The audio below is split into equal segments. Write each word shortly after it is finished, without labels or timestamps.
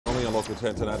Local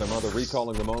 10 tonight, a mother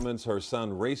recalling the moments her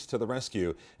son raced to the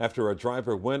rescue after a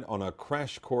driver went on a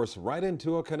crash course right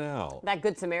into a canal. That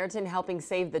Good Samaritan helping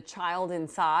save the child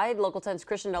inside. Local 10's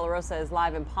Christian De La Rosa is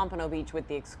live in Pompano Beach with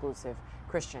the exclusive.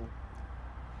 Christian.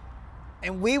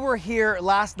 And we were here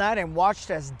last night and watched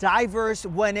as divers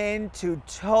went in to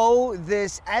tow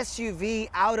this SUV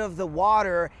out of the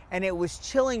water, and it was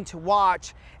chilling to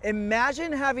watch.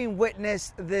 Imagine having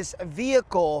witnessed this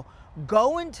vehicle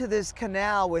go into this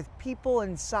canal with people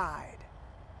inside.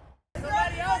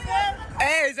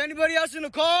 Hey, is anybody else in the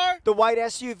car? The white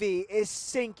SUV is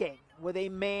sinking with a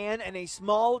man and a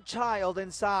small child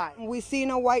inside. We seen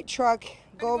a white truck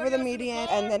go over the median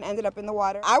and then ended up in the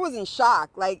water. I was in shock.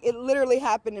 Like, it literally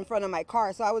happened in front of my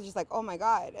car. So I was just like, oh my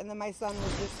God. And then my son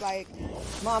was just like,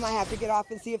 Mom, I have to get off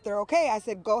and see if they're okay. I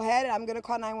said, go ahead. I'm going to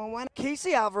call 911.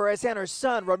 Casey Alvarez and her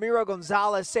son, Ramiro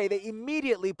Gonzalez, say they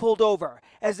immediately pulled over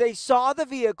as they saw the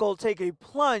vehicle take a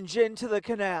plunge into the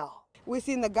canal. We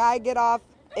seen the guy get off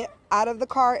out of the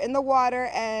car in the water,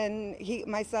 and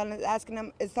my son is asking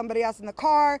him, is somebody else in the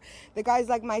car? The guy's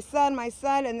like, my son,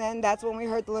 and then that's when we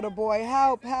heard the little boy,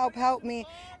 help, help, help me.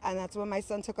 And that's when my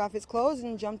son took off his clothes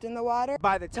and jumped in the water.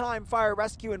 By the time fire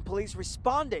rescue and police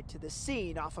responded to the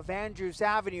scene off of Andrews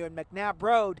Avenue and McNabb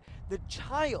Road, the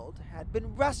child had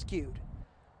been rescued.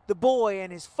 The boy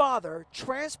and his father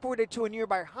transported to a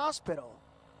nearby hospital.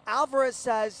 Alvarez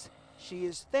says she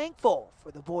is thankful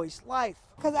for the boy's life.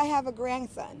 Because I have a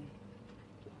grandson,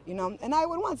 you know, and I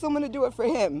would want someone to do it for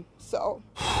him, so.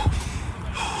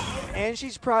 And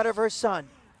she's proud of her son,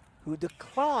 who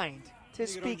declined to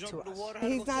speak to us.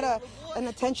 He's not an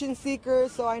attention seeker,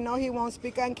 so I know he won't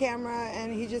speak on camera,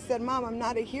 and he just said, Mom, I'm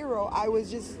not a hero. I was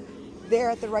just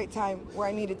there at the right time where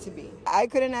I needed to be. I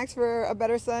couldn't ask for a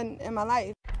better son in my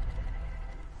life.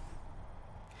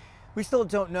 We still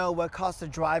don't know what caused the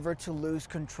driver to lose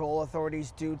control.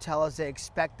 Authorities do tell us they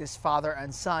expect this father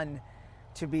and son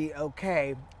to be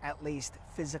okay, at least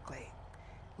physically.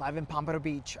 Live in Pompano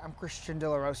Beach, I'm Christian De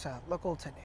La Rosa, Local 10 News.